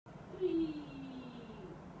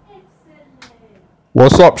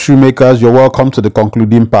What's up, shoemakers? You're welcome to the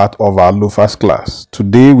concluding part of our loafers class.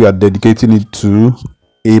 Today we are dedicating it to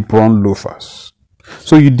apron loafers.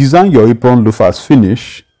 So you design your apron loafers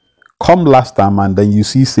finish, come last time, and then you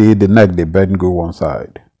see say the neck they bend go one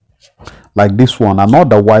side. Like this one, an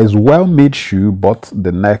otherwise well-made shoe, but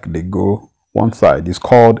the neck they go one side. It's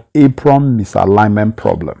called apron misalignment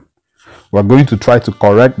problem. We're going to try to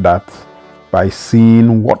correct that by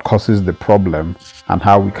seeing what causes the problem and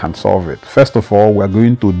how we can solve it. First of all, we're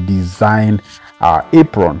going to design our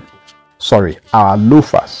our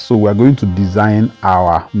loafers. So we're going to design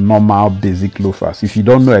our normal basic loafers. If you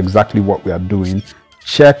don't know exactly what we are doing,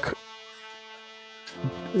 check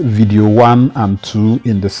video 1 and 2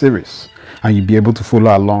 in the series and you'll be able to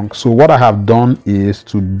follow along. So what I have done is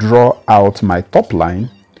to draw out my top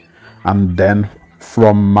line, and then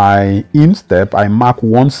from my instep I mark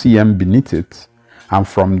 1 cm beneath it, and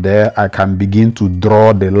from there I can begin to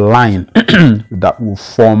draw the line that will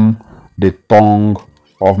form the tongue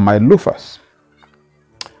of my loafers.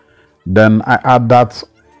 Then I add that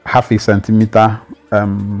 1/2 centimeter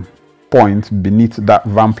point beneath that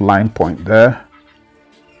vamp line point there,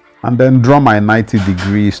 and then draw my 90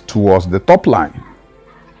 degrees towards the top line.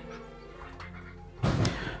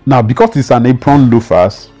 Now, because it's an apron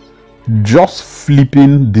loafers, just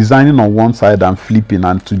flipping, designing on one side and flipping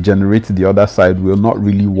and to generate the other side will not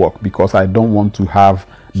really work, because I don't want to have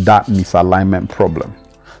that misalignment problem.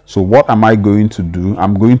 So what am I going to do?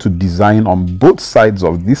 I'm going to design on both sides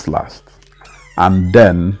of this last, and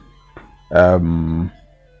then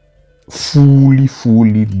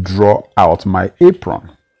fully draw out my apron.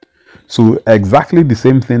 So exactly the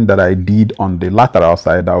same thing that I did on the lateral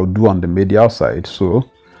side, I'll do on the medial side. So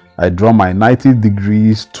I draw my 90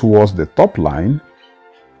 degrees towards the top line.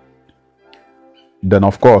 Then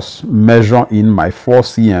of course, measure in my 4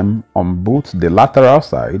 cm on both the lateral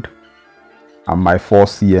side and my 4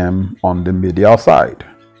 cm on the medial side.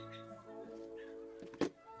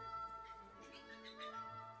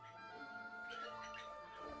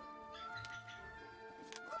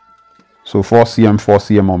 So 4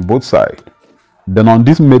 cm on both sides. Then on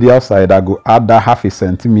this medial side, I go add that 1/2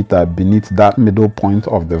 centimeter beneath that middle point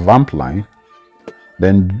of the vamp line.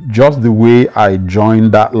 Then just the way I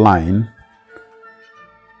join that line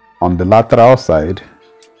on the lateral side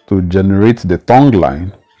to generate the tongue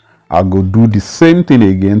line, I'll go do the same thing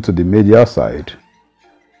again to the medial side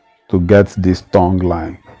to get this tongue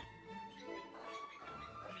line.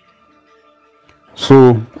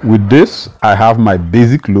 So with this, I have my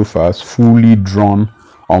basic loafers fully drawn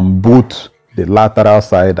on both the lateral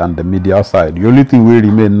side and the medial side. The only thing we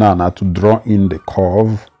remain now is to draw in the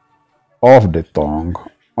curve of the tongue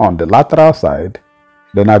on the lateral side.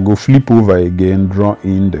 Then I go flip over again, draw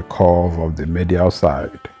in the curve of the medial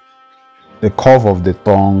side, the curve of the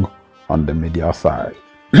tongue on the medial side.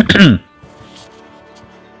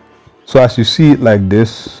 So as you see it like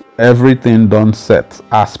this, everything done set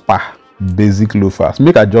as per basic loafers.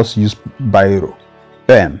 Make I just use biro,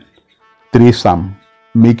 pen, trace them,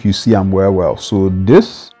 make you see them well. So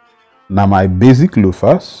this now my basic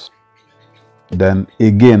loafers. Then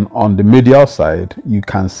again on the medial side, you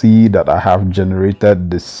can see that I have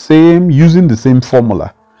generated the same, using the same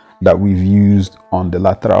formula that we've used on the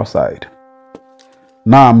lateral side.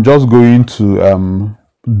 Now I'm just going to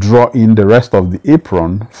draw in the rest of the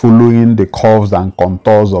apron, following the curves and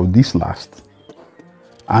contours of this last.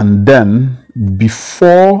 And then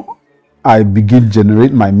before I begin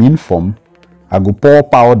generate my mean form, I go pour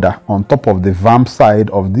powder on top of the vamp side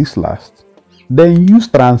of this last. Then use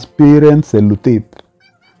transparent sellotape.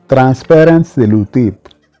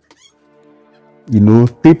 You know,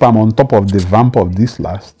 tape them on top of the vamp of this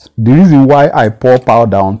last. The reason why I pour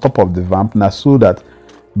powder on top of the vamp now, so that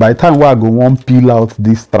by the time where I go want peel out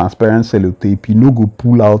this transparent sellotape, you know, go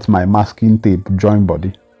pull out my masking tape join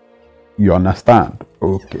body. You understand?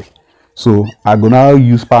 Okay. So I go now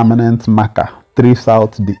use permanent marker, trace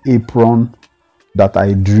out the apron that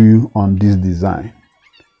I drew on this design.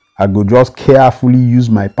 I go just carefully use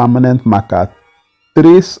my permanent marker,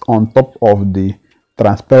 trace on top of the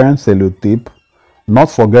transparent sellotape, not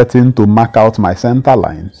forgetting to mark out my center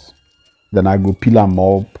lines. Then I go peel them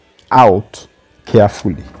up out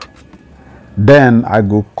carefully. Then I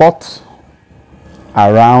go cut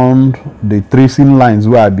around the tracing lines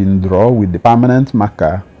where I've been draw with the permanent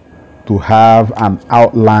marker to have an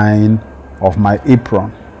outline of my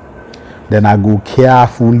apron. Then I go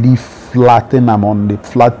carefully flatten them on the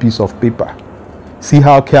flat piece of paper. See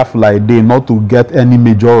how careful I did not to get any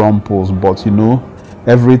major rumples, but you know,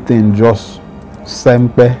 everything just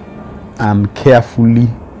simple and carefully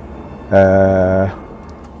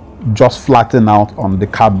just flatten out on the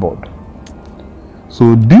cardboard.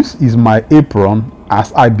 So this is my apron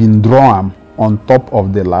as I been drawn on top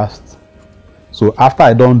of the last. So after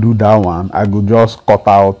I don't do that one, I go just cut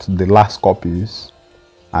out the last copies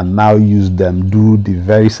and now use them, do the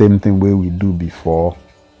very same thing way we do before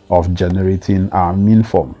of generating our min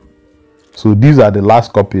form. So these are the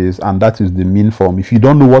last copies and that is the min form. If you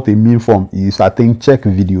don't know what a min form is, I think check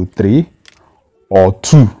video 3 or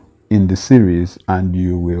 2 in the series and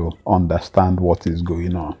you will understand what is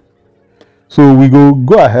going on. So we go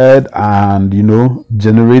ahead and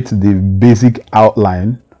generate the basic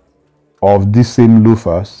outline of these same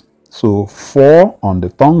loafers. So 4 on the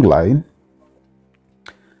tongue line,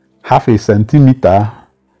 half a centimeter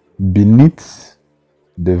beneath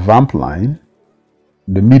the vamp line,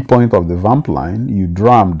 the midpoint of the vamp line, you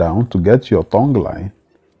draw them down to get your tongue line.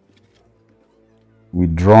 We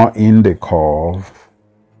draw in the curve,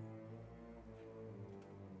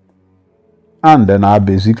 and then our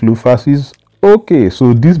basic loafers is okay.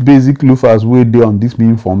 So this basic loafers wey dey on this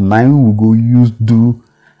min form, now we go use do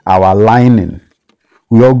our lining.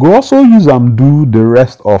 We will go also use them do the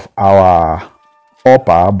rest of our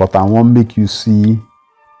upper, but I want make you see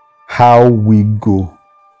how we go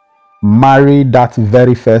marry that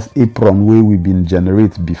very first apron way we been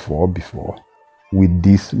generate before with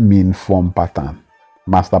this min form pattern,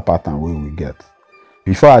 master pattern way we get.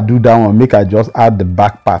 Before I do that one, make I just add the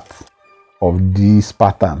back part of this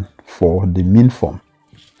pattern for the min form.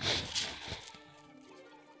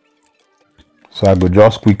 So I go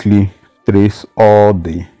just quickly trace all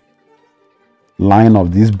the line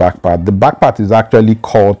of this back part. The back part is actually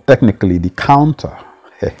called technically the counter.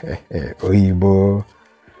 Oyibo.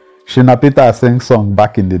 Shina Peter sang song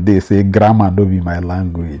back in the day, say grammar don't be my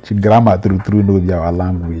language. Grammar true no be our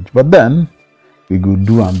language. But then we go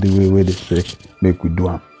do them the way they say make we do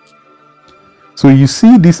them. So you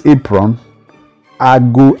see this apron, I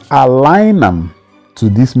go align them to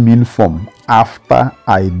this min form after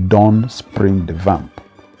I done spring the vamp.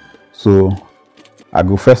 So I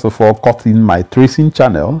go first of all cut in my tracing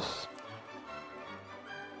channels.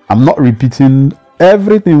 I'm not repeating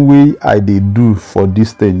everything way I did do for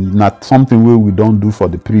this thing, not something way we don't do for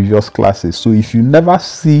the previous classes. So if you never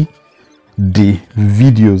see the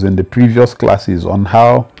videos in the previous classes on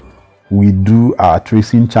how we do our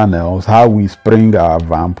tracing channels, how we spring our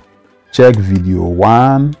vamp, check video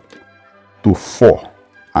 1 to 4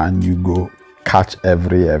 and you go catch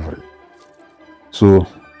every. So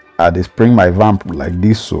I dey spring my vamp like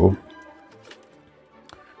this. So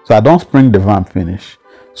I don't spring the vamp finish.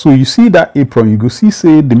 So you see that apron, you go see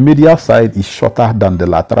say the medial side is shorter than the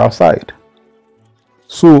lateral side.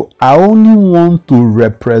 So I only want to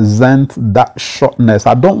represent that shortness.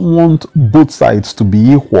 I don't want both sides to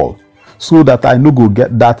be equal so that I no go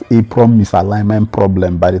get that apron misalignment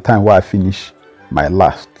problem by the time where I finish my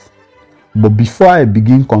last. But before I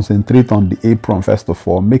begin concentrate on the apron, first of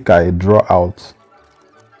all, make I draw out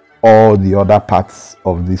all the other parts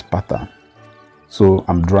of this pattern. So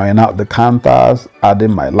I'm drawing out the counters,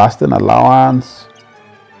 adding my lasting allowance.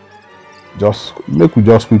 We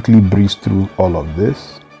just quickly breeze through all of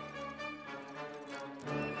this.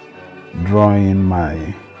 Drawing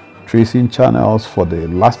my tracing channels for the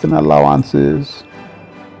lasting allowances.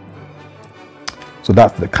 So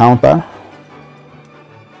that's the counter.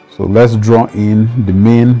 So let's draw in the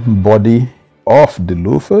main body of the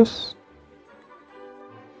loafers.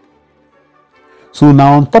 So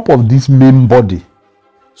now on top of this main body,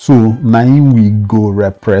 so now we go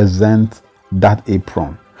represent that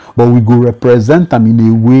apron, but we go represent them in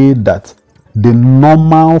a way that the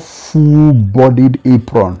normal full-bodied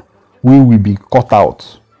apron will be cut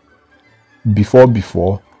out before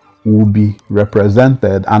will be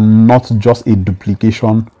represented and not just a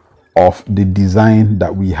duplication of the design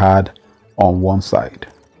that we had on one side.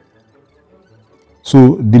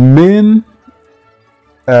 So the main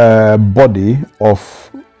body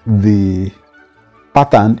of the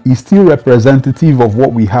pattern is still representative of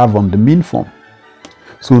what we have on the min form.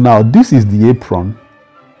 So now this is the apron.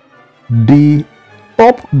 The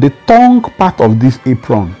tongue part of this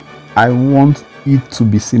apron, I want it to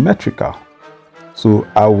be symmetrical. So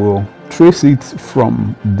I will trace it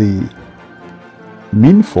from the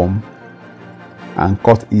min form and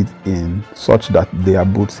cut it in such that they are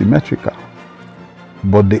both symmetrical.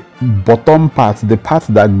 But the bottom part, the part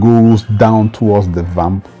that goes down towards the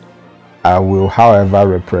vamp, I will however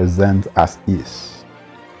represent as is.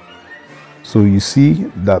 So you see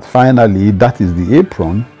that finally that is the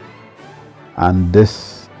apron, and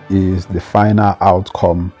this is the final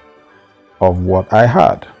outcome of what I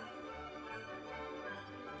had.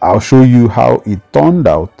 I'll show you how it turned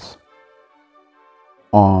out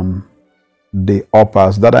on the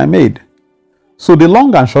uppers that I made. So the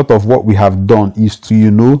long and short of what we have done is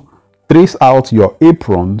to, trace out your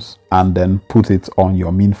aprons and then put it on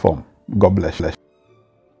your mean form. God bless you.